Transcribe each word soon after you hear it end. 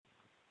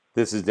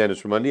This is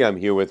Dennis Ramundi. I'm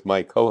here with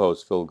my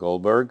co-host, Phil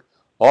Goldberg,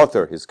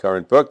 author, his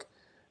current book,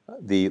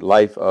 The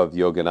Life of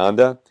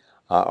Yogananda.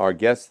 Our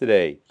guest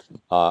today,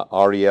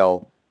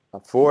 Arielle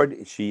Ford.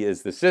 She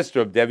is the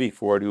sister of Debbie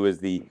Ford, who is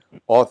the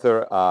author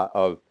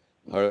of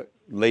her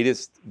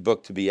latest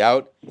book to be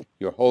out,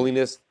 Your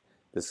Holiness,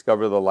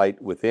 Discover the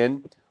Light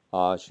Within.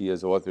 She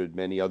has authored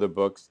many other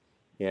books,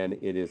 and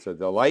it is a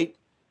delight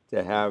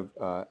to have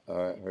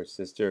her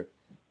sister,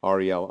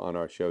 Arielle, on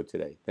our show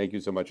today. Thank you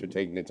so much for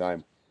taking the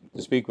time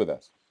to speak with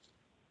us.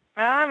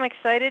 I'm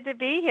excited to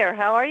be here.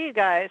 How are you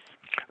guys?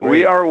 We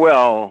Great. are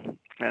well,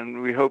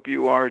 and we hope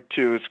you are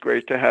too. It's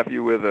great to have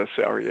you with us,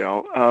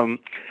 Arielle.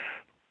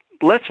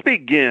 Let's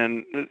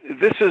begin.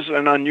 This is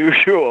an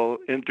unusual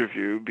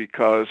interview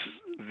because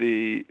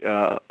the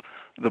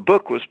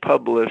book was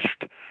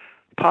published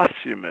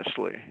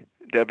posthumously.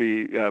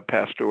 Debbie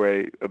passed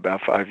away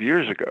about 5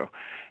 years ago,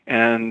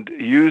 and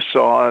you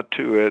saw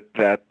to it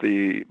that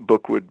the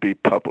book would be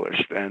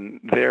published,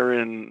 and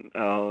therein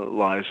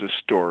lies a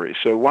story.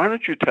 So why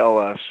don't you tell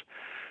us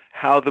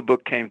how the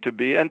book came to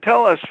be, and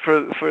tell us,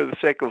 for the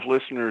sake of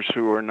listeners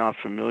who are not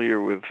familiar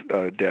with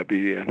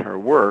Debbie and her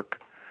work,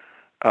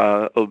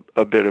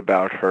 a bit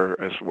about her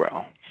as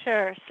well.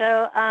 Sure.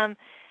 So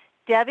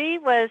Debbie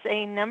was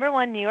a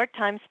 #1 New York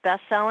Times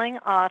bestselling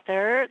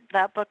author.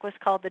 That book was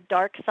called The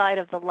Dark Side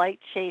of the Light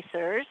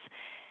Chasers.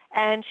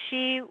 And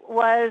she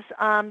was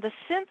the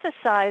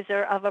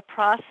synthesizer of a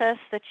process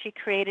that she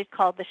created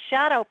called the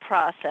Shadow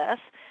Process,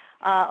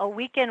 a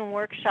weekend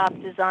workshop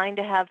designed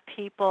to have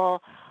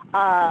people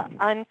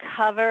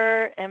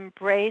uncover,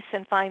 embrace,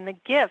 and find the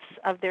gifts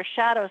of their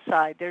shadow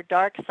side, their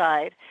dark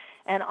side,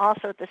 and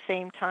also at the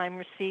same time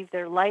receive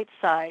their light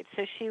side.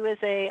 So she was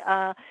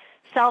a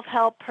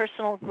self-help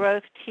personal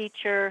growth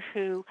teacher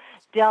who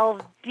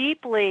delved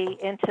deeply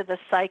into the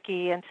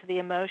psyche, into the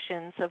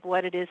emotions of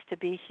what it is to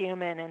be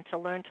human and to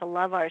learn to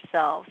love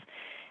ourselves.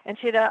 And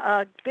she had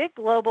a big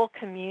global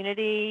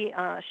community.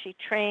 She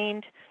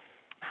trained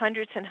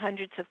hundreds and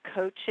hundreds of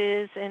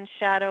coaches in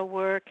shadow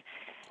work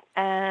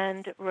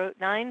and wrote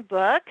 9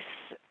 books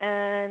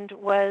and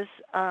was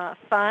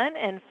fun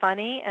and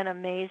funny and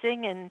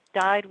amazing and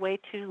died way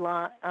too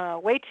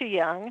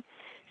young.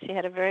 She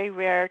had a very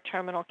rare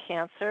terminal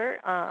cancer,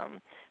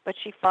 but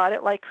she fought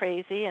it like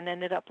crazy and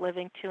ended up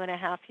living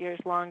 2.5 years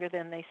longer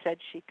than they said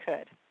she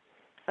could.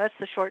 So that's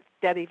the short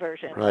Debbie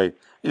version. Right.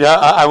 Yeah,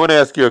 I want to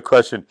ask you a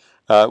question.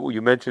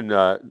 You mentioned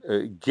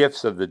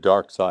gifts of the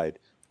dark side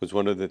was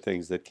one of the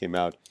things that came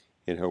out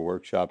in her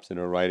workshops and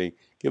her writing.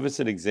 Give us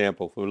an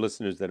example for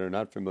listeners that are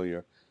not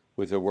familiar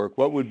with her work.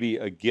 What would be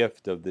a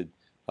gift of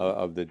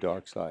the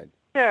dark side?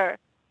 Sure.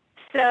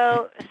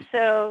 So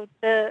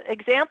the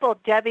example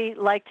Debbie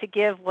liked to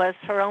give was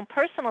her own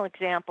personal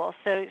example.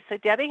 So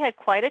Debbie had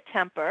quite a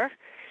temper,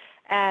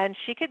 and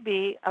she could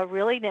be a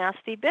really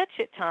nasty bitch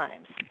at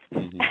times.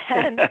 Hmm.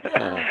 And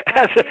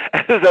as,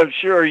 as I'm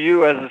sure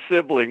you, as a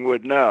sibling,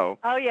 would know.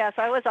 oh yes,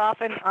 I was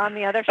often on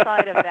the other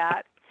side of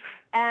that.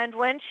 And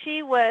when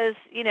she was,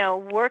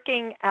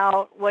 working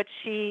out what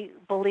she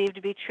believed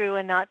to be true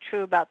and not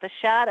true about the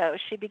shadow,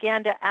 she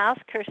began to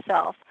ask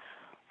herself,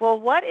 well,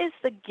 what is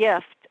the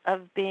gift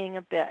of being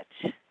a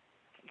bitch?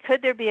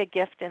 Could there be a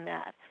gift in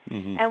that?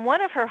 Hmm. And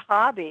one of her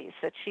hobbies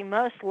that she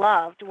most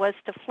loved was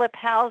to flip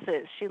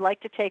houses. She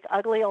liked to take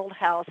ugly old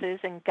houses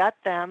and gut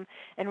them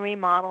and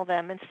remodel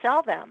them and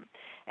sell them.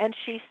 And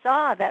she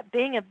saw that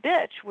being a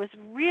bitch was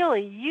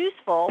really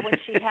useful when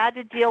she had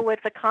to deal with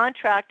the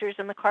contractors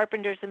and the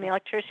carpenters and the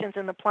electricians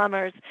and the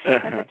plumbers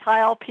and the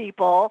tile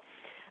people,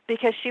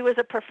 because she was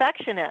a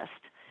perfectionist.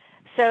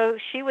 So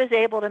she was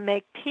able to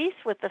make peace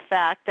with the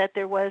fact that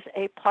there was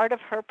a part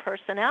of her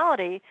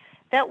personality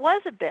that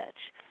was a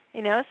bitch.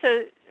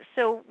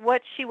 So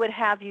what she would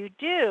have you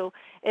do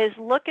is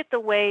look at the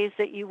ways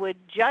that you would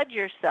judge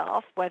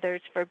yourself, whether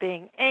it's for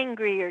being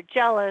angry or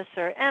jealous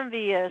or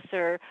envious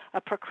or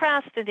a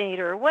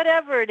procrastinator or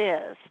whatever it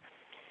is,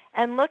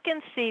 and look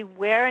and see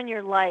where in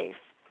your life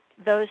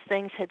those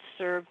things had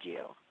served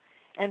you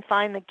and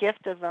find the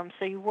gift of them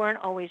so you weren't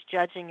always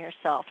judging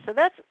yourself. So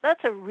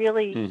that's a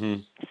really Hmm.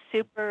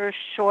 super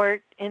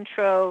short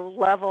intro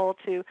level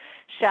to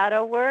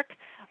shadow work.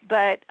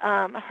 But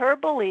her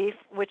belief,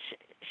 which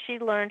she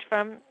learned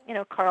from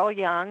Carl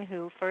Jung,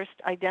 who first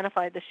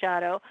identified the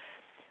shadow,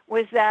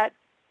 was that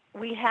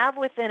we have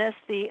within us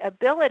the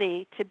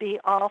ability to be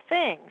all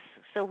things.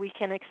 So we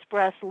can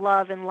express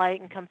love and light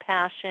and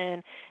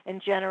compassion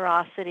and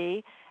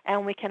generosity,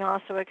 and we can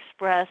also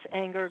express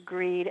anger,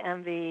 greed,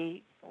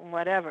 envy,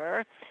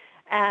 whatever,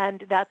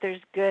 and that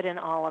there's good in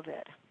all of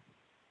it.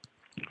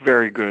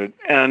 Very good.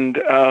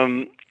 And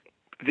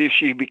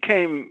she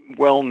became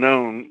well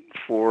known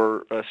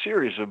for a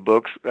series of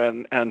books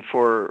and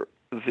for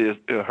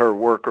her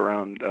work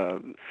around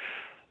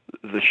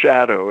the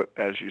shadow,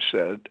 as you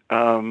said.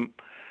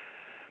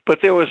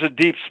 But there was a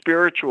deep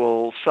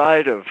spiritual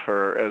side of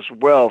her as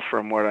well,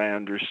 from what I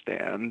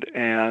understand,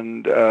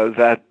 and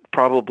that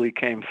probably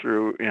came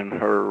through in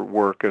her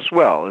work as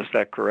well. Is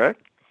that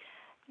correct?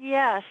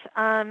 Yes,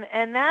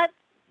 and that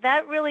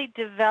that really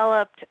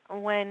developed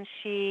when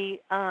she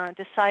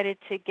decided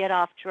to get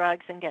off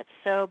drugs and get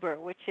sober,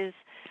 which is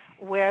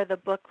where the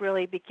book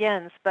really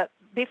begins. But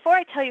before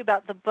I tell you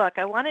about the book,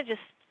 I want to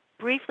just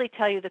briefly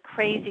tell you the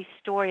crazy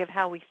story of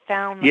how we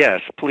found the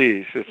Yes, book.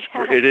 please.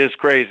 It is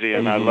crazy,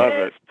 and I love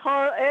it.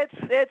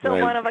 It's a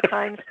Right.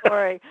 one-of-a-kind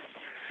story.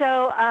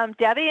 So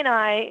Debbie and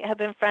I have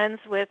been friends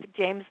with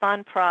James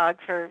Van Praagh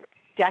for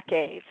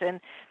decades. And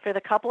for the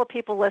couple of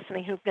people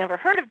listening who've never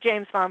heard of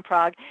James Van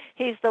Praagh,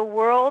 he's the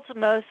world's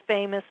most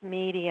famous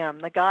medium,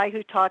 the guy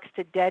who talks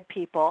to dead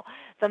people.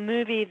 The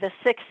movie The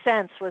Sixth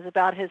Sense was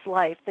about his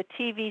life. The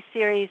TV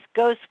series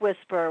Ghost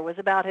Whisperer was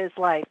about his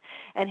life.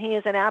 And he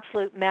is an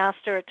absolute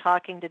master at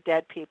talking to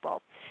dead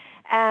people.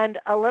 And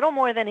a little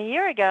more than a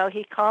year ago,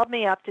 he called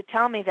me up to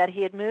tell me that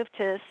he had moved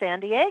to San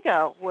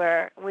Diego,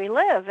 where we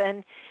live.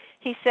 And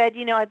he said,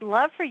 I'd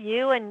love for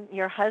you and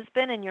your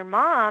husband and your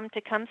mom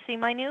to come see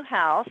my new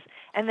house,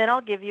 and then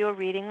I'll give you a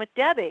reading with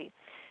Debbie.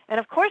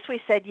 And of course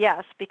we said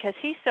yes, because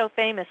he's so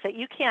famous that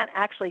you can't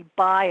actually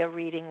buy a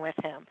reading with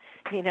him.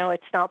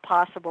 It's not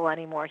possible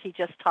anymore. He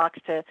just talks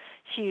to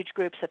huge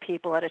groups of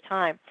people at a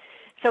time.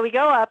 So we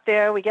go up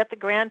there, we get the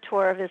grand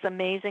tour of his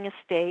amazing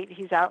estate.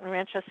 He's out in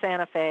Rancho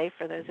Santa Fe,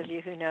 for those of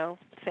you who know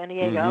San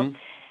Diego. Mm-hmm.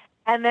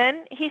 And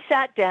then he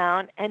sat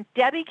down, and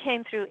Debbie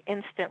came through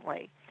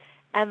instantly.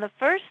 And the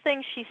first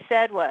thing she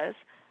said was,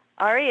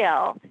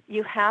 Ariel,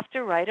 you have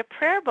to write a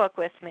prayer book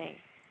with me.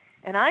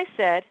 And I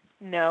said,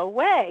 no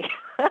way.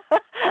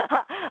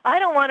 I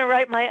don't want to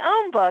write my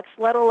own books,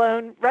 let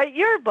alone write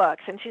your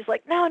books. And she's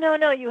like, no,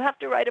 you have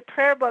to write a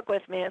prayer book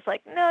with me. It's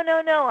like, no,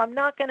 I'm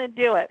not going to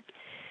do it.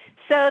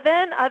 So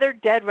then other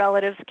dead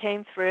relatives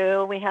came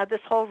through. We had this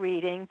whole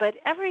reading. But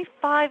every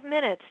 5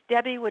 minutes,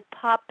 Debbie would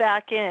pop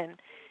back in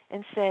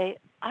and say,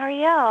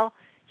 Ariel,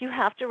 you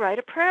have to write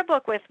a prayer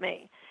book with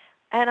me.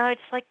 And I was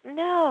like,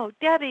 no,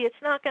 Debbie, it's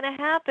not going to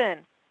happen.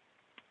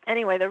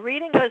 Anyway, the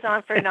reading goes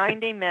on for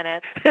 90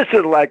 minutes. This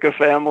is like a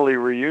family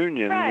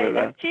reunion. Right,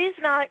 and she's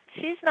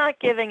not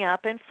giving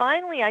up. And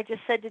finally, I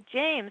just said to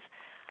James,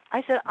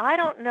 I said, I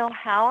don't know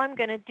how I'm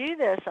going to do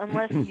this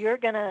unless you're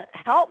going to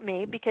help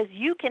me, because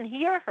you can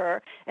hear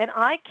her and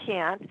I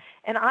can't.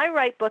 And I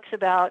write books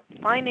about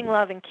finding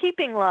love and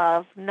keeping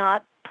love,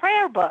 not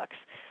prayer books.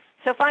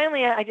 So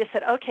finally, I just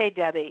said, okay,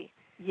 Debbie,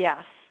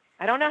 yes.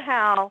 I don't know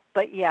how,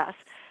 but yes,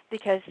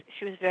 because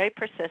she was very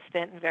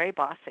persistent and very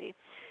bossy.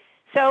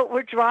 So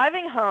we're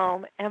driving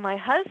home, and my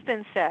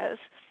husband says,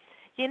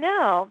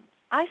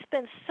 I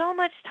spent so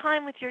much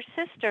time with your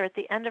sister at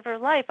the end of her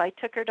life. I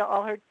took her to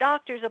all her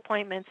doctor's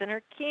appointments and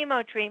her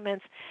chemo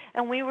treatments,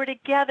 and we were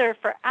together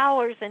for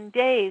hours and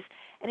days.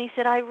 And he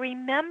said, I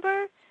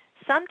remember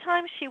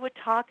sometimes she would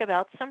talk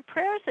about some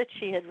prayers that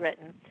she had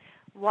written.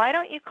 Why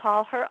don't you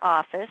call her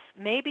office?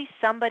 Maybe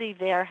somebody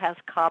there has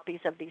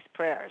copies of these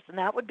prayers, and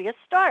that would be a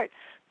start.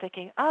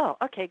 Thinking, oh,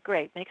 okay,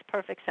 great, makes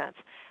perfect sense.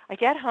 I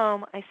get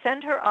home, I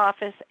send her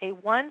office a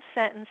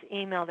one-sentence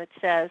email that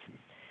says,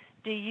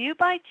 do you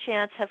by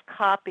chance have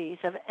copies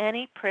of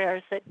any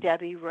prayers that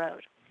Debbie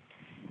wrote?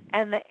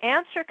 And the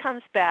answer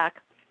comes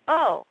back,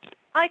 oh,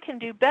 I can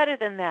do better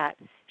than that.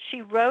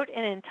 She wrote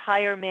an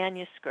entire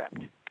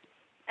manuscript,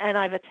 and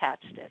I've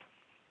attached it.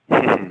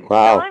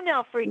 Wow. So I'm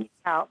now freaking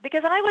out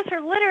because I was her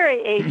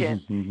literary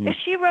agent. If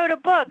she wrote a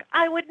book,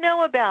 I would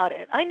know about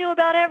it. I knew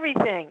about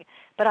everything,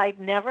 but I'd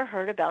never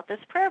heard about this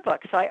prayer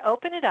book. So I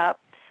open it up.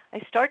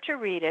 I start to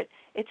read it.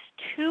 It's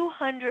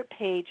 200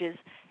 pages,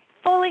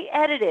 fully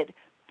edited,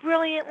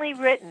 brilliantly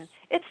written.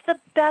 It's the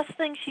best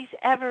thing she's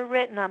ever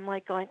written. I'm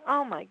like going,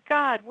 oh, my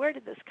God, where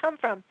did this come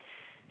from?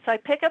 So I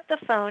pick up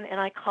the phone, and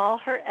I call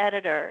her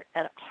editor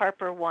at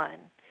Harper One,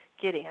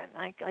 Gideon.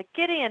 I like,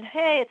 Gideon,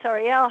 hey, it's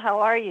Ariel. How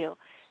are you?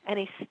 And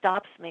he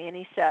stops me, and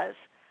he says,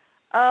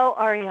 oh,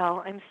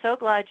 Ariel, I'm so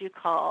glad you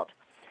called.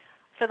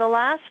 For the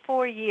last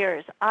 4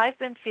 years, I've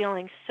been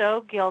feeling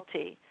so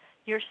guilty.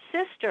 Your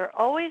sister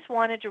always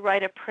wanted to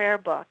write a prayer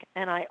book,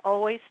 and I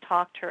always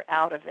talked her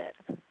out of it.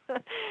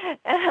 And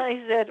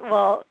I said,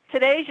 well,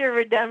 today's your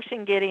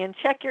redemption, Gideon.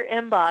 Check your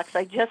inbox.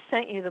 I just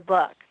sent you the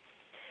book.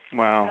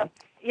 Wow.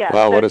 Yeah,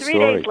 Wow, so what a 3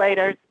 story. days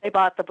later, they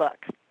bought the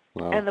book.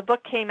 Wow. And the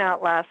book came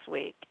out last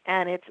week,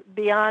 and it's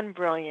beyond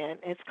brilliant.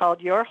 It's called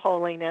Your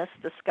Holiness,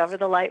 Discover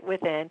the Light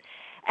Within.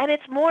 And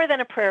it's more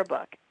than a prayer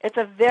book. It's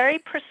a very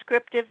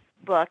prescriptive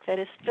book that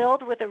is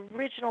filled with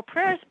original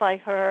prayers by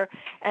her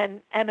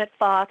and Emmett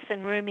Fox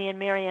and Rumi and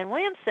Marianne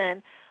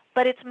Williamson,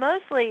 but it's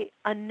mostly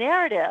a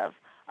narrative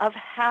of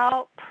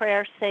how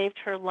prayer saved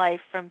her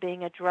life from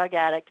being a drug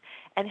addict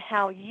and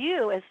how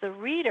you, as the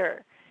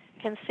reader,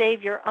 can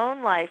save your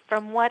own life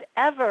from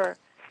whatever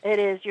it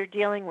is you're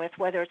dealing with,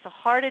 whether it's a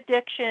hard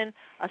addiction,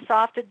 a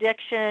soft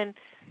addiction,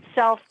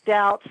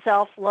 self-doubt,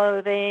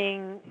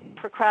 self-loathing,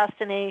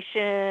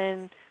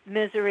 procrastination,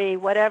 misery,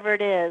 whatever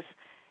it is.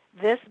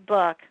 This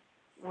book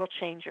will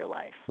change your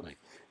life.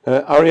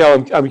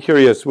 Ariel, I'm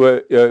curious.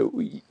 Were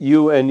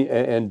you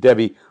and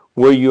Debbie,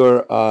 were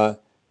your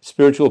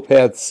spiritual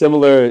paths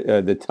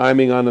similar? The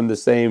timing on them the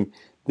same?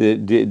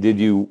 Did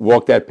you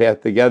walk that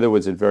path together?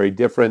 Was it very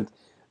different?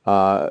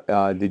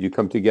 Did you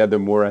come together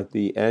more at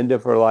the end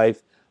of her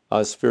life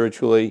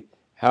spiritually?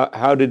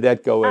 How did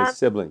that go as Um,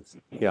 siblings?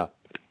 Yeah.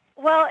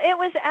 well, it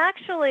was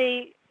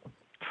actually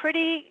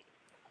pretty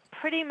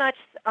pretty much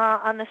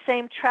on the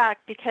same track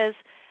because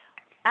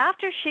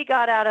after she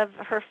got out of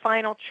her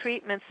final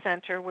treatment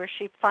center, where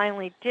she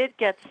finally did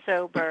get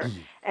sober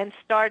and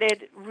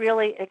started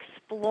really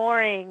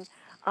exploring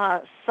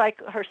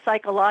her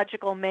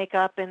psychological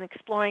makeup and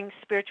exploring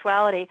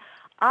spirituality,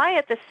 I,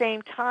 at the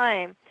same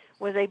time,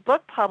 was a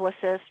book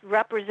publicist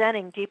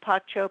representing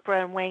Deepak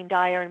Chopra and Wayne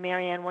Dyer and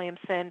Marianne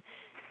Williamson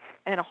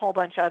and a whole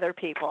bunch of other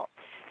people.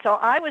 So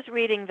I was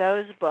reading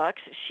those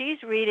books.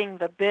 She's reading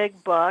the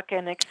big book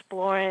and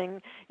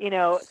exploring,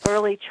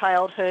 early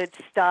childhood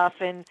stuff.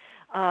 And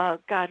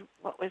God,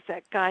 what was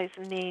that guy's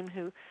name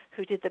who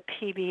did the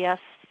PBS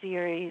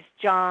series?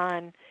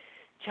 John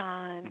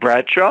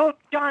Bradshaw?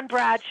 John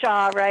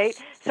Bradshaw, right?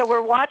 So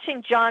we're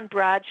watching John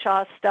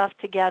Bradshaw stuff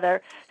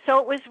together. So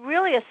it was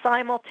really a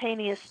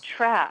simultaneous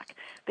track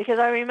because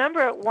I remember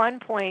at one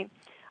point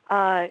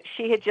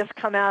she had just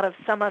come out of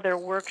some other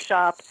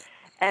workshop,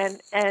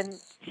 and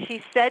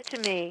she said to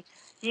me,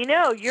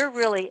 "You're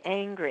really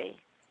angry."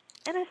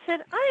 And I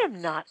said, "I am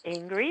not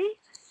angry.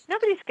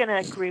 Nobody's going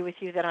to agree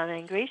with you that I'm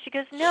angry." She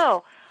goes,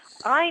 "No,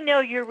 I know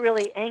you're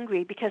really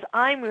angry because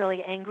I'm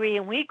really angry,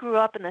 and we grew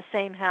up in the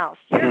same house.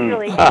 You're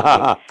really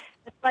angry."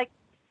 It's like,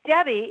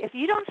 Debbie, if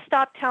you don't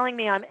stop telling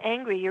me I'm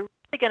angry, you're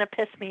really going to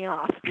piss me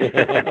off.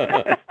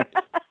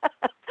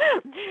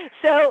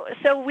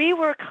 So we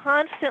were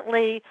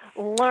constantly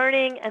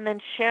learning and then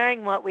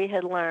sharing what we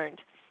had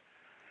learned.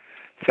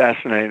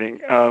 Fascinating.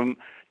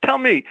 Tell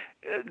me,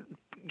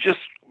 just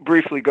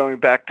briefly going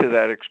back to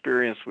that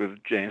experience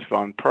with James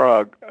Van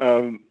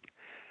Praagh,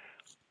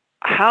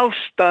 how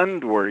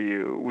stunned were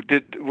you?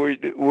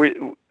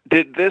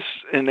 Did this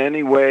in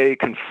any way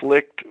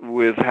conflict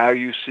with how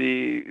you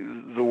see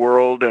the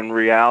world and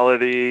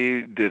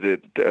reality?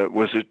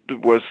 Was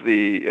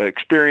the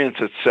experience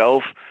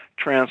itself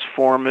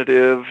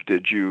transformative?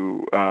 Did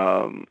you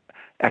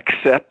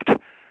accept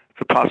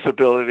the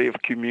possibility of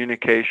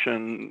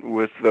communication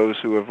with those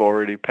who have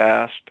already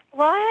passed?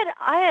 Well,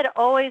 I had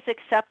always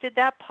accepted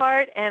that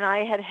part, and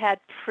I had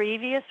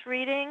previous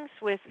readings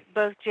with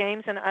both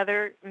James and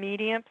other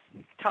mediums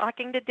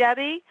talking to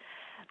Debbie.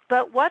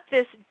 But what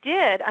this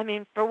did, I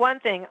mean, for one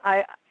thing,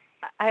 I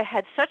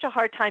had such a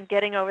hard time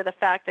getting over the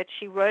fact that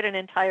she wrote an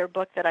entire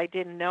book that I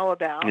didn't know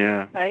about.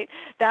 Yeah. Right?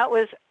 That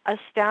was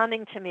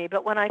astounding to me.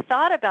 But when I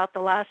thought about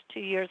the last 2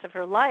 years of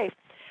her life,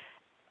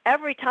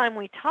 every time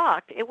we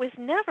talked, it was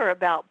never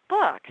about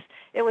books.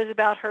 It was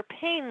about her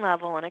pain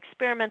level and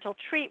experimental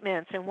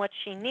treatments and what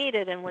she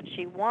needed and what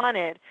she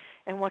wanted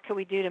and what could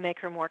we do to make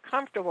her more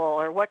comfortable,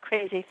 or what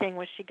crazy thing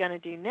was she going to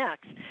do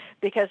next.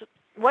 Because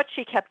what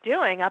she kept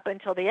doing up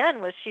until the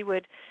end was she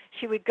would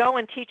go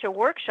and teach a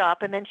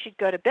workshop, and then she'd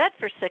go to bed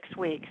for 6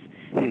 weeks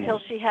until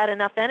she had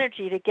enough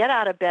energy to get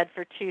out of bed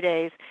for 2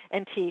 days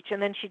and teach,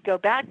 and then she'd go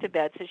back to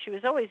bed. So she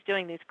was always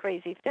doing these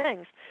crazy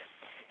things.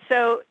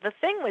 So the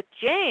thing with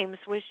James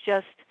was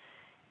just,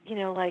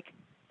 like,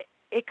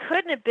 it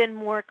couldn't have been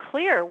more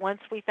clear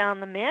once we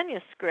found the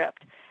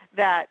manuscript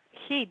that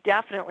he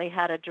definitely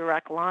had a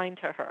direct line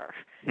to her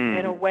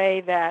in a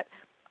way that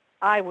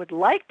I would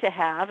like to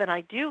have, and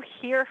I do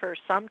hear her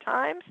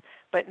sometimes,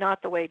 but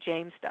not the way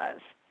James does.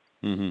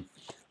 Mm-hmm.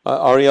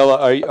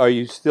 Ariella, are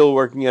you still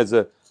working as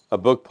a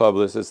book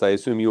publicist? I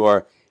assume you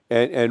are.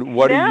 And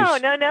what are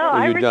you?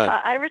 No. You're done.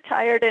 I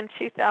retired in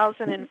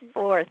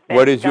 2004. What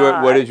Thank is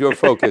God. your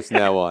focus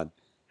now on?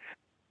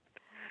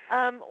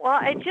 Well,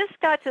 I just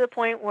got to the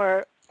point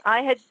where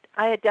I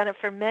had done it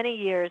for many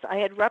years. I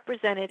had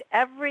represented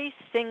every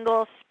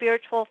single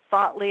spiritual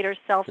thought leader,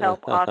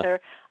 self-help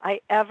author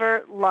I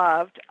ever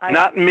loved.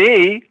 Not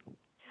me.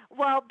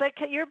 Well, but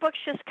your book's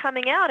just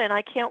coming out, and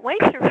I can't wait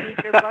to read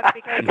your book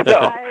because No,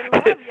 I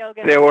love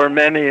yoga. There were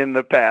many in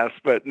the past,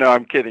 but no,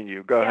 I'm kidding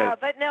you. Go ahead. Yeah,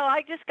 but no,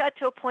 I just got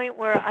to a point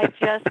where I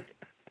just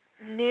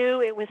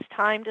knew it was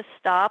time to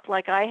stop.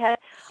 Like I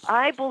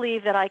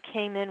believe that I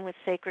came in with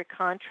sacred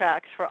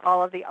contracts for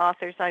all of the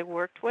authors I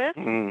worked with.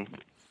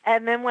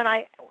 And then when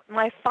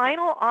my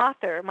final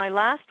author, my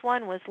last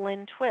one was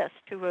Lynn Twist,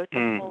 who wrote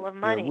The Pull of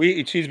Money.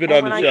 Yeah, she's been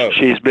on the show.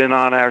 She's been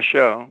on our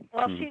show.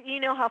 Well,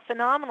 you know how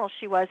phenomenal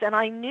she was, and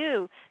I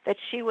knew that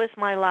she was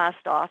my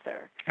last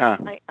author.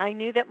 I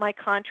knew that my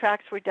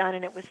contracts were done,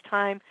 and it was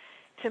time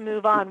to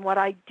move on. What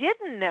I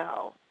didn't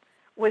know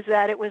was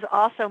that it was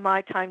also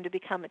my time to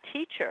become a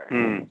teacher.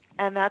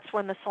 And that's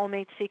when the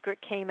Soulmate Secret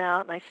came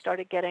out, and I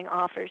started getting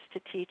offers to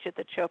teach at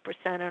the Chopra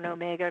Center and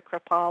Omega,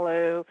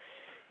 Kripalu,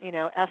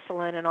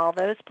 Esalen and all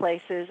those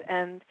places.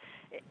 And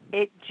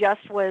it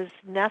just was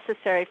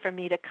necessary for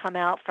me to come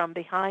out from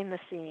behind the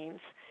scenes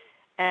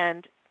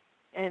and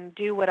and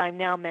do what I'm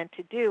now meant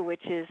to do,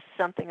 which is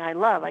something I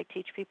love. I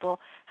teach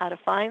people how to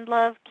find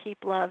love,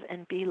 keep love,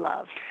 and be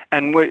love.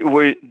 And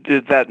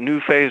did that new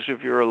phase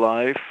of your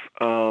life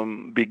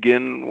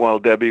begin while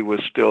Debbie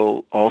was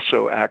still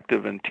also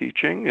active in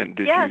teaching? And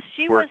did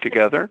you work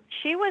together?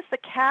 She was the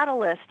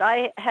catalyst.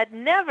 I had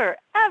never,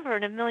 ever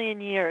in a million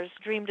years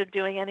dreamed of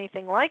doing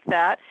anything like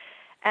that.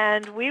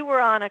 And we were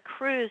on a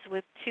cruise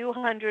with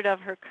 200 of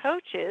her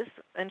coaches,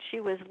 and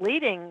she was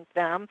leading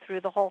them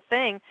through the whole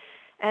thing.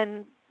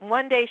 And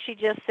one day she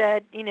just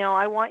said,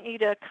 I want you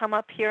to come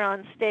up here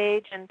on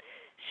stage and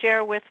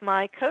share with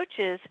my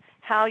coaches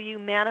how you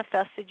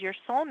manifested your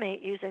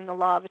soulmate using the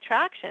law of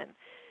attraction.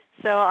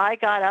 So I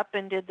got up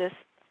and did this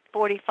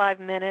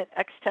 45-minute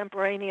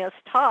extemporaneous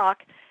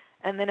talk,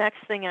 and the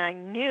next thing I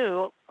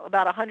knew,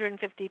 about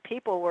 150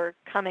 people were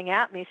coming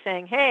at me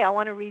saying, hey, I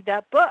want to read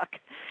that book.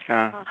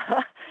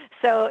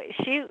 So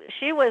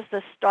she was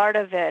the start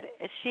of it.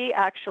 She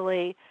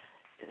actually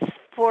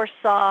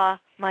foresaw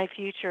my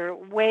future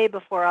way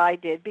before I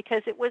did,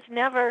 because it was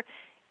never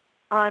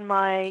on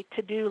my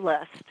to-do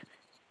list.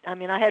 I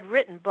mean, I had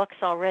written books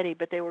already,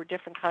 but they were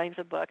different kinds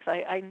of books.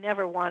 I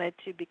never wanted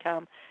to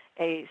become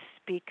a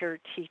speaker,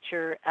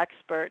 teacher,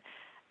 expert.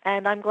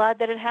 And I'm glad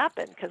that it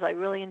happened, because I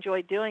really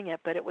enjoyed doing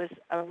it, but it was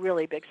a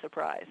really big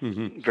surprise.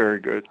 Mm-hmm. Very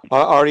good.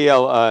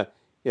 Ariel,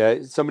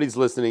 somebody's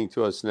listening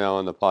to us now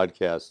on the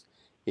podcast,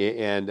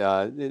 and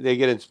they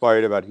get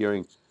inspired about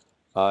hearing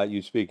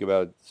you speak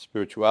about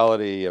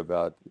spirituality,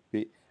 about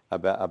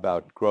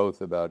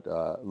growth, about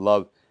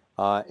love,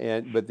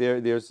 but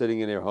they're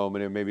sitting in their home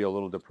and they're maybe a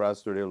little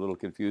depressed or they're a little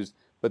confused,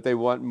 but they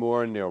want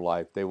more in their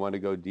life. They want to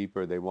go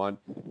deeper. They want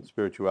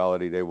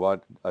spirituality. They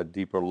want a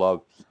deeper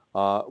love.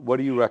 What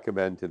do you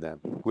recommend to them?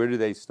 Where do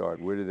they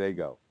start? Where do they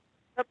go?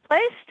 The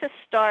place to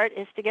start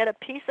is to get a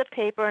piece of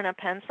paper and a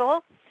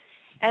pencil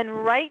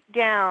and write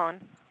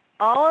down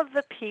all of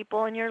the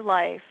people in your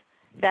life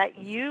that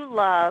you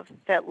love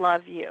that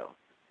love you.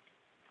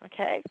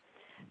 Okay?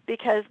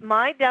 Because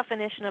my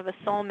definition of a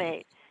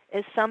soulmate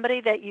is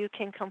somebody that you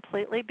can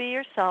completely be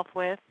yourself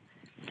with,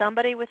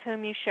 somebody with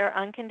whom you share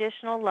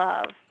unconditional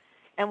love,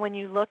 and when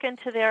you look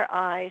into their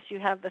eyes, you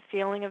have the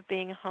feeling of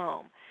being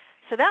home.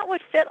 So that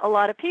would fit a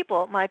lot of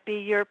people. It might be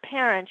your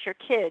parents, your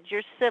kids,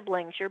 your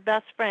siblings, your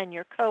best friend,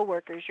 your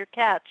coworkers, your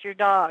cats, your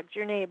dogs,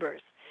 your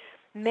neighbors.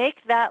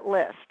 Make that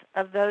list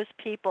of those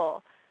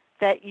people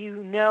that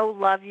you know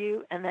love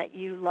you and that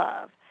you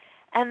love.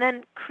 And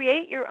then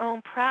create your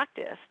own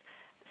practice.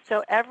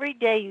 So every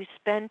day you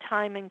spend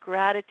time in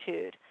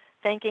gratitude,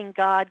 thanking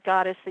God,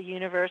 Goddess, the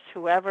universe,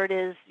 whoever it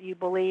is you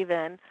believe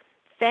in,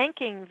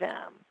 thanking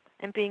them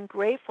and being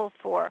grateful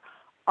for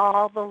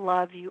all the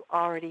love you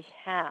already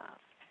have.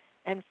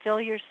 And fill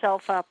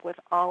yourself up with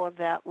all of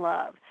that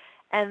love.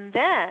 And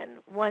then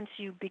once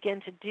you begin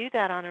to do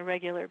that on a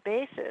regular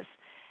basis,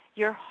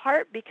 your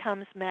heart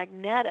becomes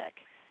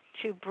magnetic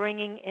to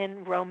bringing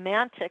in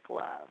romantic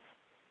love,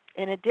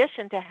 in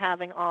addition to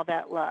having all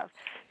that love.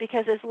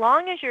 Because as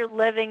long as you're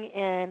living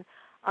in,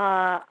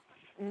 I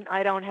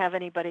don't have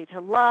anybody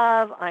to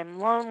love, I'm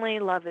lonely,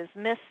 love is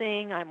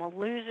missing, I'm a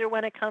loser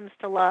when it comes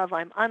to love,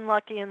 I'm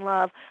unlucky in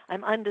love,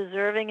 I'm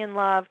undeserving in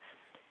love,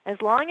 as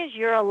long as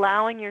you're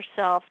allowing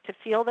yourself to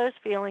feel those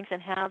feelings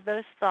and have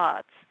those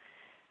thoughts,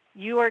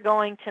 you are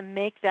going to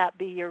make that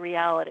be your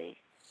reality.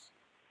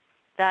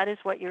 That is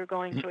what you're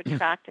going to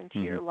attract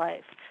into your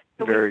life.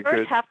 So we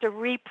first have to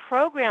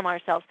reprogram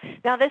ourselves.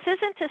 Now, this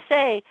isn't to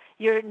say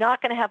you're not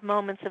going to have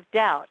moments of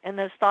doubt and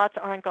those thoughts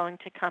aren't going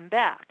to come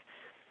back.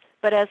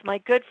 But as my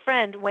good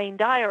friend Wayne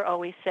Dyer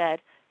always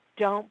said,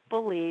 don't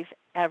believe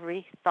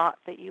every thought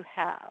that you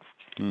have.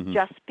 Mm-hmm.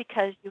 Just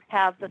because you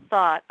have the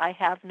thought, I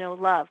have no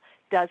love,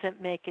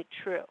 doesn't make it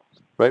true.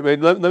 Right.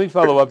 Let me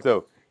follow up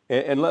though,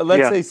 and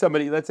let's say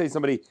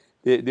somebody,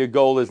 their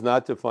goal is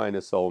not to find a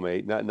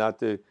soulmate, not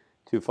to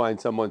find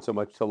someone so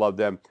much to love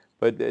them,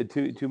 but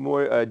to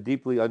more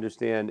deeply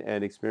understand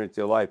and experience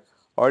their life.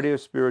 Are there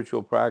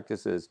spiritual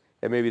practices,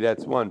 and maybe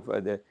that's one,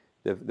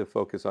 the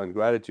focus on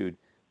gratitude,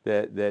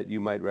 that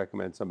you might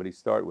recommend somebody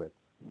start with?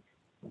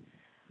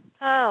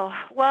 Oh,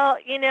 well,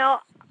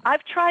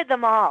 I've tried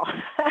them all.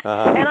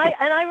 And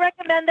I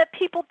recommend that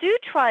people do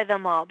try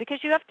them all,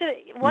 because you have to,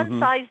 one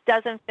size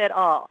doesn't fit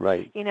all.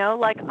 Right.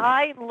 Like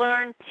I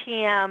learned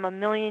TM a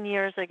million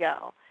years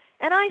ago,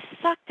 and I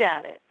sucked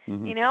at it.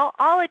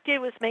 All it did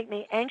was make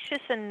me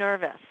anxious and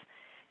nervous.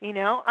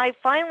 I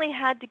finally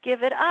had to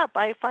give it up.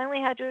 I finally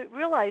had to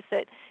realize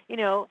that,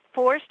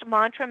 forced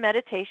mantra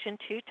meditation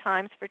 2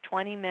 times for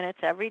 20 minutes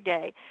every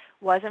day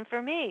wasn't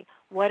for me.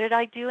 What did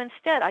I do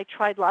instead? I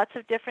tried lots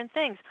of different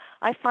things.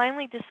 I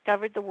finally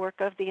discovered the work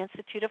of the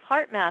Institute of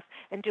Heart Math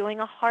and doing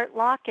a heart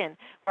lock-in,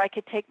 where I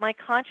could take my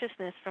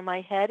consciousness from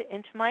my head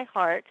into my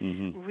heart,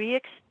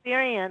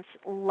 re-experience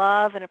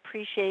love and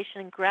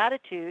appreciation and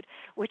gratitude,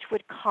 which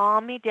would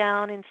calm me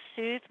down and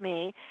soothe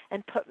me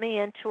and put me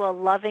into a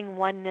loving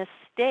oneness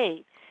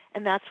state.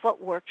 And that's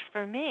what worked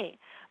for me.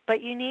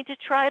 But you need to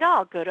try it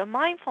all. Go to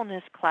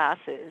mindfulness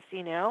classes,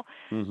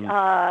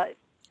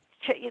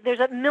 there's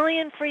a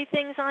million free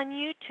things on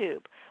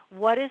YouTube.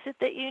 What is it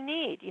that you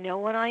need?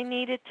 When I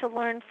needed to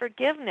learn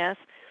forgiveness,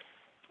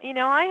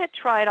 I had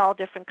tried all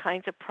different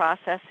kinds of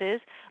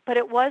processes, but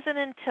it wasn't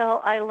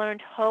until I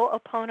learned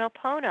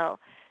Ho'oponopono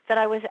that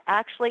I was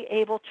actually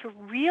able to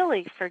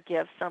really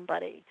forgive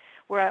somebody.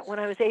 When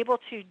I was able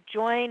to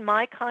join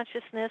my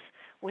consciousness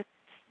with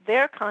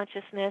their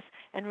consciousness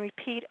and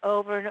repeat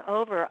over and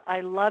over,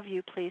 I love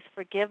you, please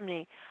forgive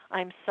me,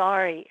 I'm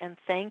sorry, and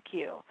thank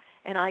you.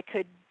 And I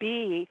could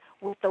be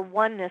with the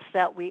oneness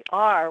that we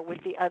are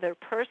with the other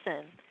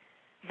person,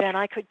 then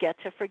I could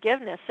get to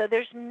forgiveness. So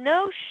there's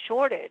no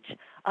shortage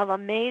of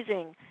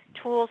amazing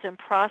tools and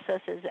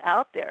processes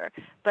out there,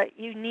 but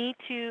you need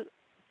to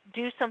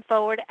do some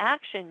forward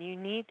action. You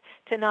need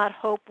to not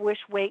hope, wish,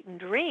 wait, and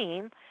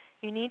dream.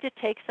 You need to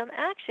take some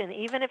action,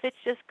 even if it's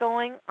just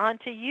going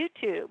onto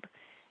YouTube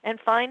and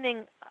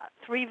finding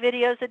 3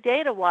 videos a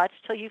day to watch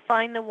till you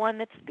find the one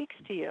that speaks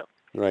to you.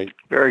 Right.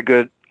 Very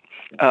good.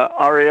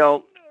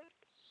 Ariel,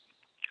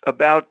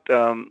 about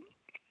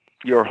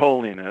Your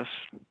Holiness,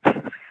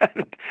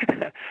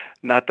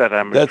 not that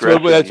I'm That's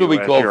addressing what you we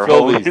as call Your Phil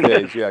Holiness. these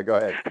days. Yeah, go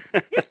ahead.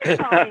 You can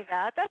call me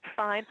that. That's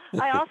fine.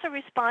 I also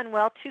respond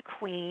well to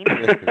Queen.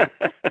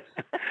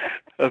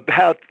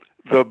 About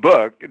the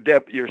book,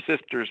 your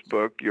sister's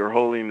book, Your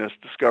Holiness,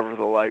 Discover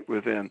the Light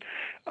Within.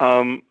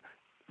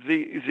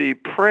 The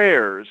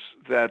prayers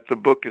that the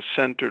book is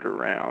centered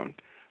around,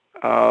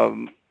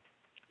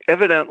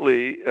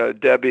 evidently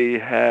Debbie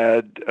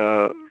had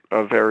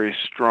a very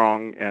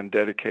strong and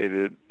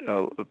dedicated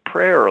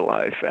prayer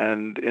life,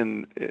 and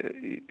in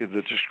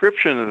the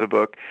description of the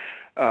book,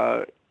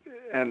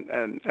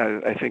 and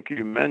I think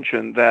you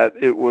mentioned that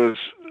it was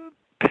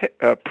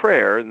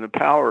prayer and the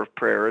power of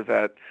prayer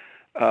that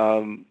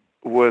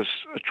was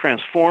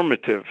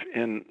transformative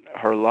in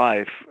her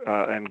life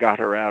and got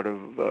her out of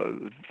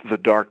the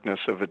darkness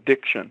of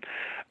addiction.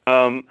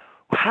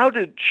 How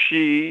did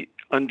she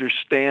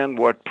understand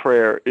what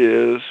prayer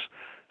is?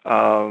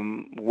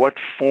 What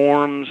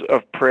forms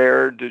of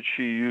prayer did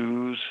she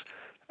use?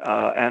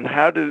 And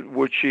how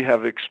would she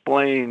have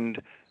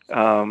explained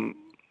the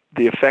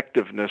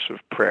effectiveness of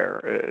prayer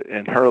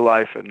in her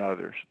life and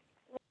others?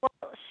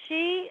 Well,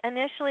 she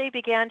initially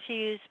began to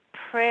use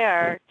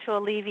prayer to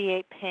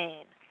alleviate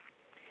pain.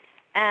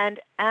 And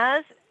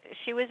as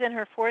she was in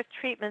her 4th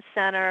treatment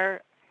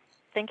center,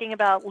 thinking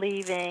about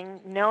leaving,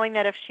 knowing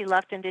that if she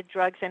left and did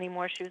drugs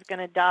anymore, she was going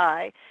to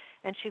die,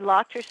 and she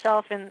locked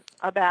herself in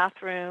a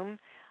bathroom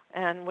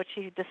and what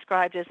she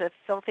described as a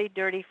filthy,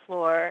 dirty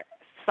floor,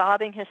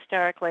 sobbing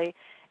hysterically,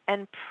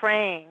 and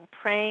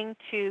praying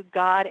to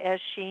God as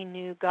she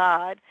knew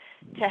God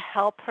to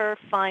help her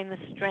find the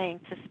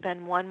strength to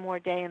spend one more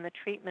day in the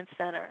treatment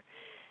center.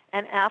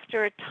 And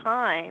after a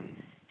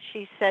time,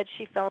 she said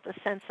she felt a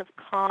sense of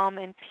calm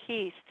and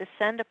peace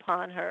descend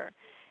upon her,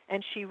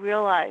 and she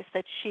realized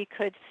that she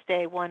could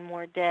stay one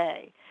more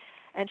day.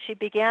 And she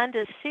began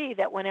to see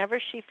that whenever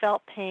she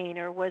felt pain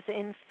or was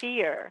in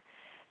fear,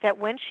 that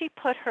when she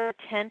put her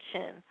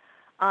attention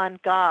on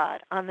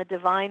God, on the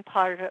divine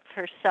part of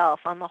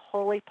herself, on the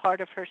holy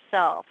part of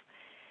herself,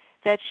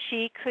 that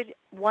she could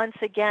once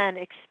again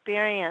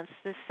experience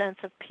this sense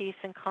of peace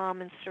and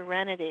calm and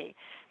serenity,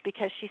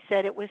 because she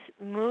said it was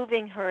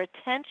moving her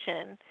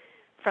attention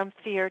from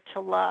fear to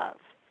love.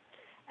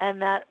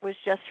 And that was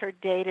just her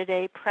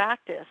day-to-day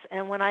practice.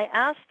 And when I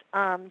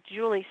asked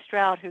Julie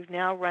Stroud, who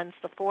now runs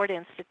the Ford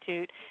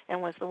Institute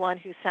and was the one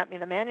who sent me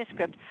the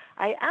manuscript,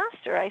 I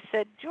asked her, I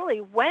said, Julie,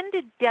 when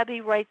did Debbie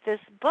write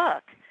this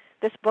book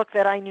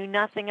that I knew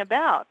nothing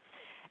about?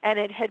 And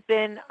it had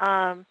been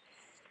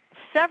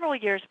several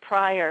years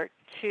prior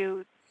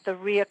to the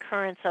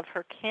reoccurrence of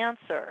her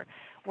cancer,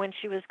 when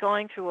she was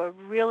going through a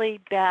really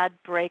bad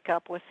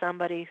breakup with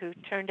somebody who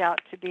turned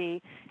out to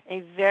be a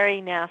very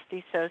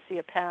nasty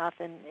sociopath,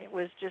 and it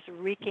was just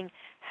wreaking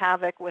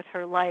havoc with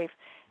her life.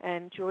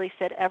 And Julie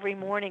said every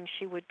morning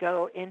she would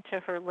go into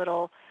her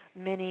little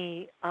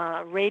mini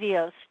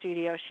radio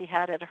studio she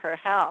had at her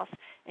house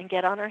and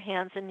get on her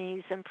hands and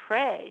knees and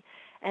pray.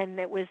 And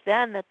it was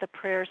then that the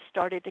prayers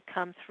started to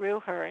come through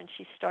her, and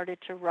she started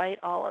to write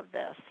all of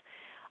this.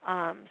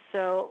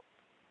 So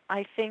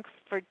I think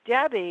for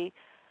Debbie,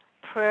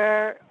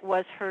 prayer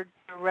was her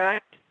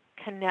direct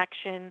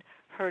connection,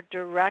 her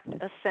direct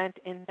ascent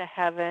into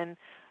heaven,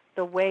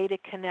 the way to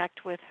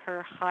connect with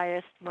her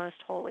highest, most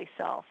holy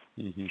self.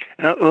 Mm-hmm.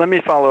 Now, let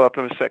me follow up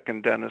in a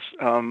second, Dennis.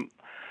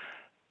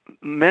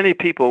 Many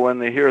people, when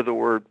they hear the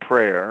word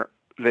prayer,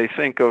 they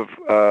think of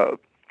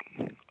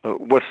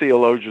what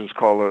theologians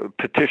call a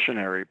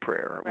petitionary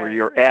prayer, Right. where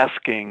you're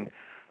asking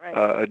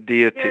a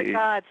deity. Dear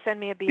God, send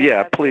me a BMW.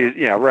 Yeah, please.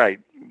 Yeah, right.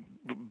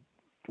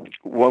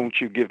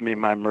 Won't you give me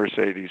my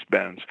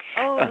Mercedes-Benz?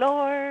 Oh,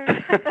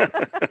 Lord.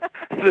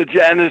 The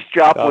Janis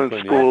Joplin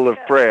School of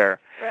Prayer.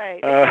 Right,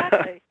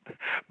 exactly.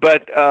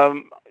 But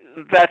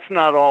that's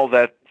not all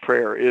that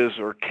prayer is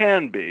or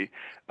can be.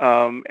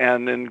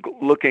 And in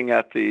looking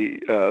at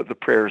the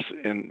prayers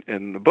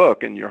in the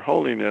book, in Your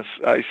Holiness,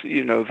 I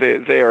see,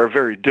 they are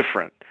very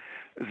different.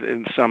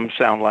 and some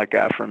sound like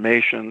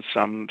affirmations,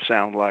 some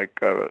sound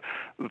like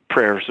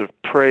prayers of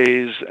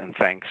praise and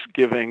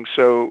thanksgiving.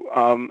 So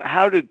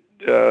how did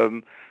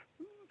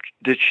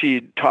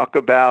she talk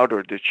about,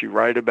 or did she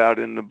write about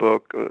in the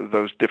book,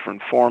 those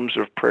different forms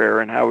of prayer,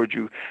 and how would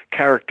you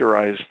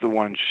characterize the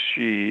ones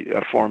she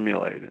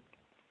formulated?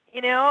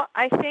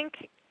 I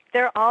think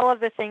they're all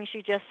of the things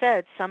you just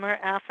said. Some are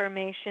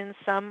affirmations,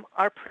 some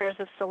are prayers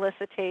of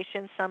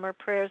solicitation, some are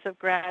prayers of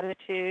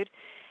gratitude.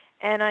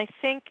 And I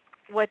think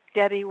what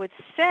Debbie would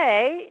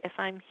say, if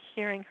I'm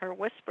hearing her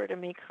whisper to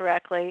me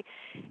correctly,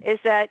 is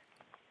that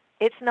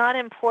it's not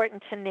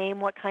important to name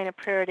what kind of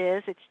prayer it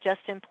is. It's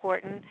just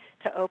important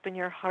to open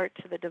your heart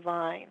to the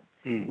divine.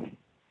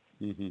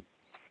 Mm-hmm.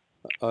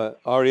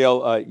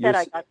 Ariel, I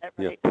got that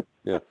right.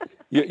 Yeah.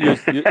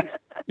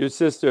 Your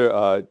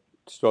sister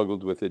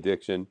struggled with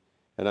addiction,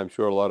 and I'm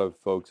sure a lot of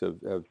folks have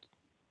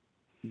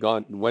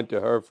went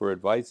to her for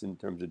advice in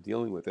terms of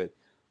dealing with it,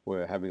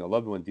 or having a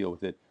loved one deal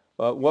with it.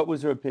 What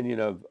was her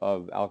opinion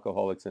of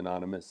Alcoholics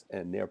Anonymous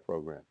and their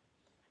program?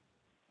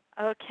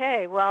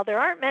 Okay, well, there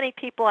aren't many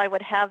people I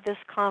would have this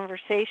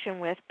conversation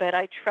with, but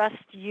I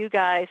trust you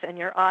guys and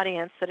your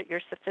audience that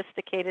you're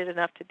sophisticated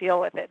enough to deal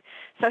with it.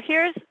 So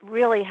here's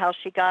really how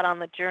she got on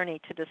the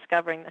journey to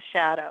discovering the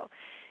shadow.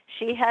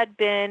 She had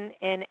been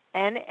in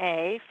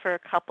NA for a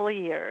couple of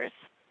years,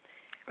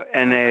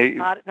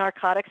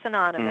 Narcotics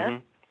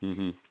Anonymous,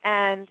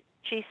 and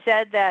she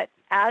said that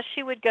as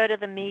she would go to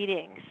the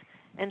meetings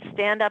and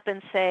stand up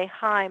and say,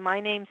 "Hi, my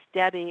name's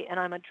Debbie, and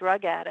I'm a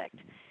drug addict,"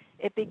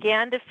 it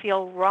began to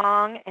feel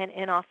wrong and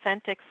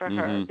inauthentic for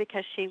her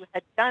because she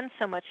had done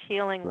so much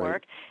healing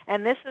work.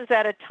 And this was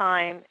at a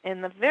time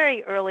in the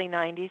very early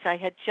 90s. I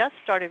had just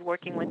started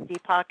working with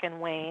Deepak and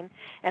Wayne,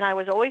 and I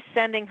was always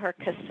sending her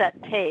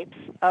cassette tapes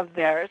of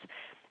theirs.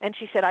 And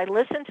she said, "I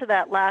listened to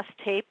that last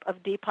tape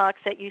of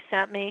Deepak's that you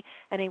sent me,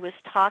 and he was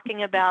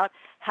talking about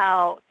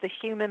how the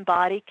human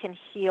body can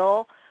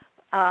heal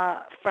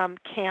from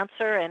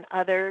cancer and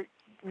other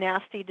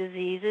nasty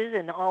diseases,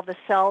 and all the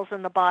cells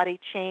in the body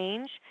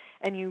change,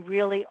 and you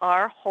really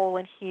are whole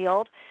and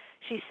healed."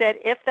 She said,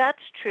 "If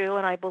that's true,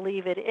 and I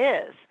believe it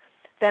is,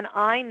 then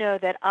I know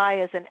that I,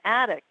 as an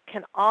addict,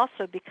 can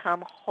also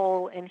become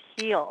whole and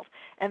healed,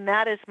 and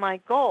that is my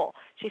goal."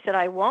 She said,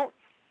 "I won't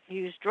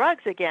use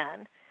drugs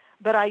again,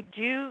 but I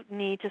do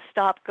need to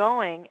stop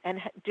going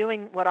and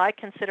doing what I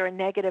consider a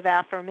negative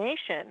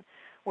affirmation,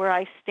 where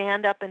I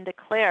stand up and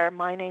declare,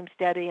 'My name's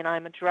Debbie, and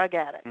I'm a drug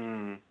addict.'"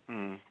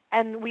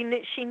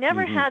 And she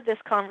never had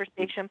this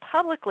conversation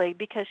publicly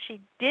because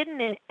she didn't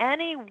in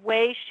any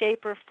way,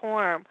 shape, or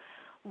form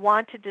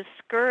want to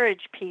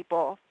discourage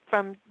people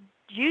from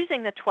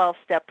using the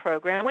 12-step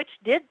program, which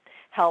did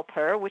help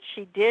her, which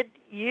she did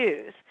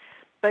use.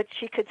 But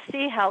she could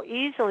see how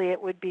easily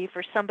it would be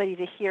for somebody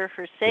to hear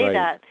her say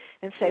that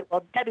and say,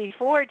 "Well, Debbie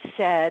Ford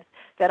said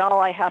that all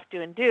I have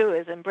to do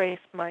is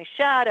embrace my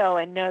shadow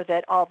and know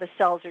that all the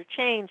cells are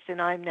changed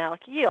and I'm now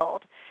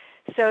healed."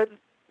 So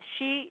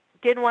she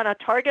didn't want a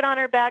target on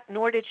her back,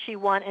 nor did she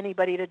want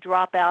anybody to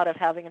drop out of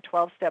having a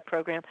 12-step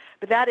program.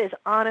 But that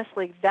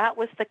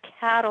was the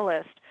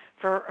catalyst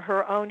for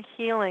her own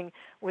healing,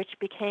 which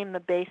became the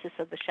basis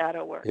of the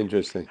shadow work.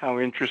 Interesting. How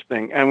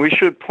interesting. And we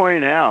should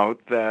point out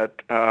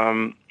that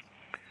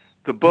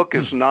the book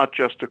is not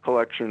just a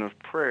collection of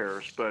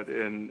prayers, but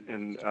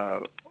in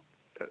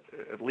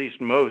at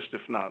least most,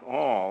 if not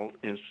all,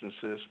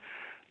 instances,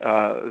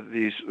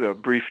 these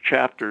brief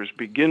chapters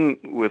begin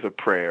with a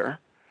prayer.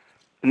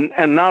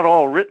 And not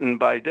all written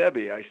by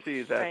Debbie. I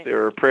see that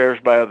there are prayers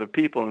by other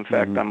people. In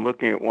fact, I'm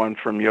looking at one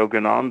from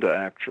Yogananda,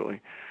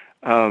 actually.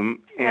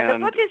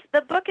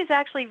 The book is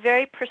actually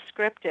very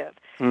prescriptive.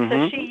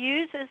 So she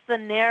uses the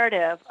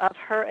narrative of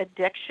her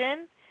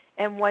addiction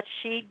and what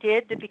she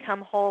did to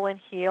become whole and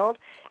healed,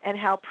 and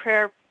how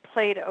prayer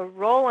played a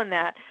role in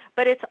that.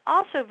 But it's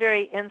also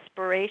very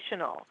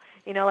inspirational.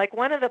 Like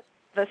one of the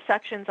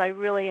sections I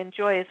really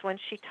enjoy is when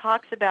she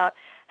talks about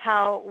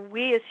how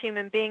we as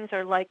human beings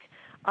are like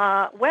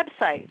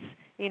websites,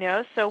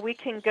 so we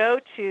can go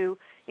to,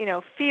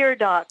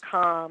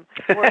 fear.com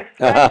or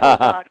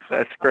depression.com.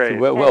 That's great.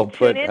 Well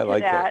put. Tune into I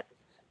like that.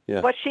 Yeah.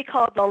 What she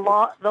called the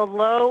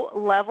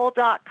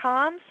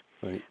low-level.coms.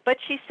 Right. But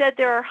she said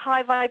there are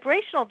high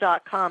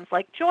vibrational.coms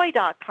like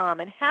joy.com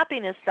and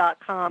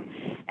happiness.com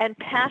and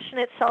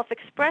passionate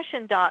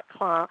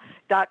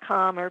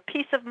self-expression.com or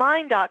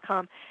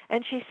peaceofmind.com.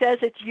 And she says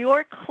it's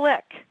your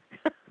click.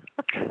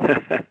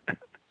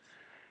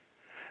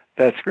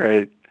 That's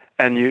great.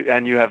 And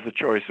you have the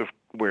choice of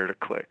where to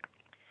click.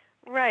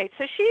 Right.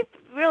 So she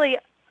really,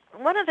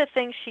 one of the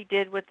things she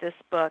did with this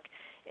book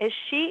is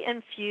she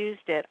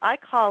infused it. I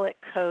call it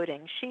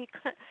coding. She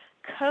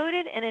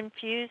coded and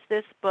infused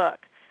this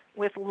book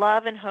with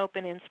love and hope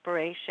and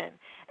inspiration.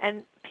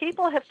 And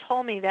people have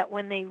told me that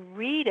when they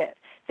read it,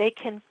 they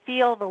can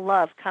feel the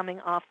love coming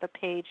off the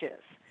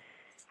pages.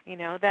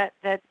 That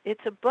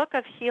it's a book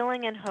of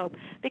healing and hope,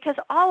 because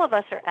all of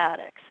us are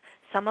addicts.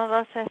 Some of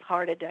us have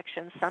hard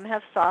addictions, some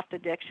have soft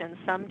addictions,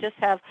 some just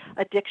have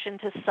addiction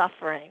to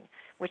suffering,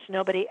 which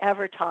nobody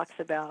ever talks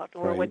about,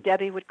 or Right. what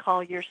Debbie would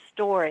call your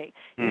story.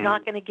 You're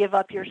not going to give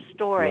up your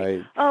story.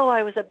 Right. Oh,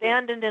 I was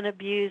abandoned and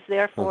abused,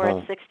 therefore Uh-huh.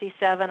 at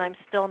 67 I'm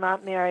still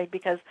not married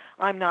because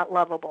I'm not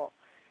lovable.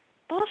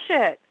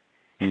 Bullshit.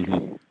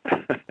 Mhm.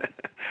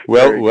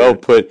 Very Well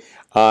good. put.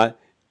 Uh,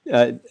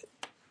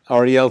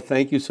 Ariel,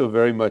 thank you so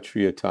very much for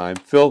your time.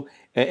 Phil,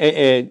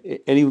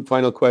 any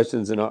final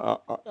questions? And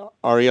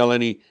Ariel,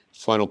 any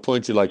final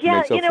points you'd like to Yeah,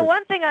 make? So for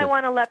one thing I yeah,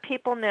 want to let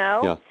people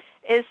know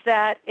yeah, is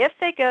that if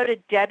they go to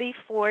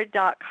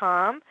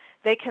debbieford.com,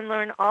 they can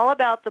learn all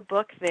about the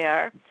book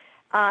there.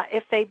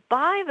 If they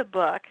buy the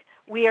book,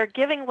 we are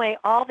giving away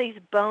all these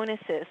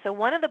bonuses. So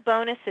one of the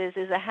bonuses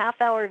is a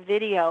half-hour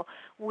video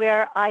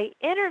where I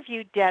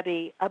interviewed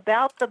Debbie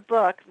about the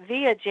book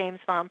via James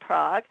Van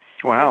Praagh.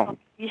 Wow.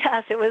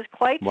 Yes, it was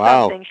quite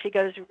wow. something. She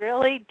goes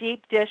really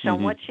deep dish on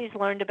Mhm. what she's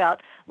learned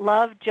about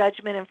love,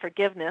 judgment, and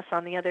forgiveness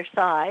on the other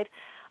side.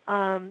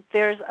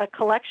 There's a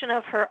collection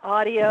of her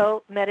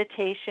audio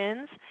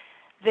meditations.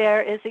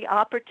 There is the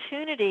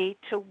opportunity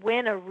to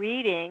win a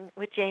reading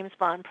with James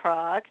Van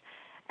Praagh,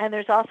 and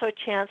there's also a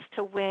chance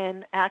to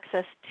win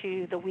access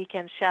to the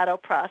weekend shadow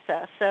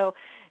process. So,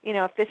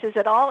 if this is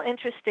at all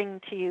interesting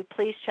to you,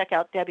 please check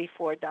out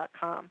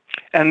debbieford.com.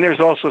 And there's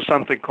also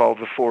something called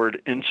the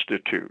Ford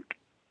Institute.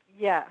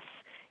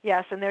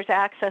 Yes, and there's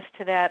access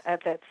to that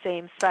at that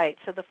same site.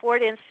 So the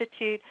Ford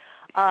Institute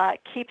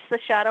keeps the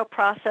shadow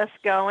process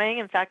going.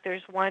 In fact,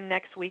 there's one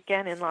next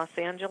weekend in Los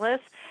Angeles,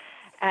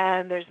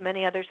 and there's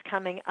many others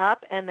coming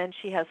up. And then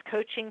she has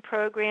coaching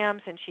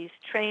programs, and she's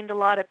trained a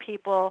lot of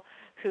people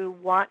who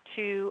want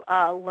to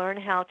learn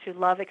how to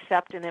love,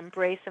 accept, and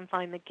embrace and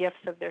find the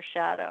gifts of their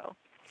shadow.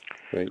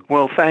 Great.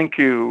 Well, thank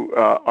you,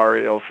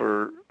 Ariel,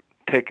 for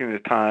taking the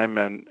time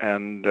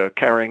and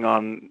carrying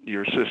on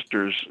your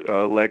sister's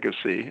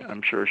legacy.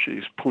 I'm sure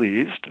she's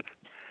pleased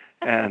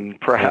and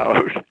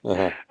proud.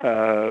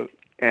 Uh-huh.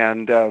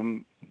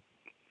 And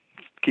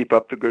keep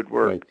up the good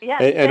work. Right.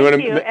 Yes, And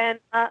thank you. And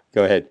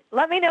go ahead.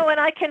 let me know when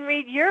I can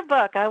read your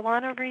book. I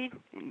want to read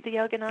the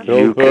Yogananda. Phil's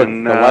You book,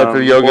 can The Life of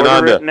order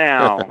Yogananda. it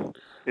now.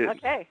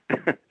 Okay.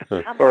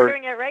 I'm Or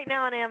ordering it right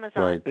now on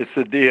Amazon. Right. it's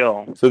a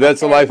deal. So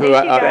that's the Okay, life of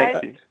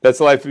thank you, guys. that's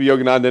the life of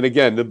Yogananda. And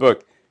again, the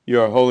book,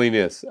 Your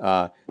Holiness,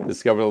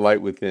 Discover the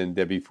Light Within,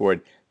 Debbie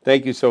Ford.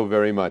 Thank you so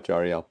very much,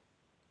 Ariel.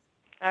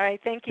 All right,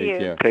 thank Take you.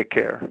 care. Take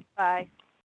care. Bye.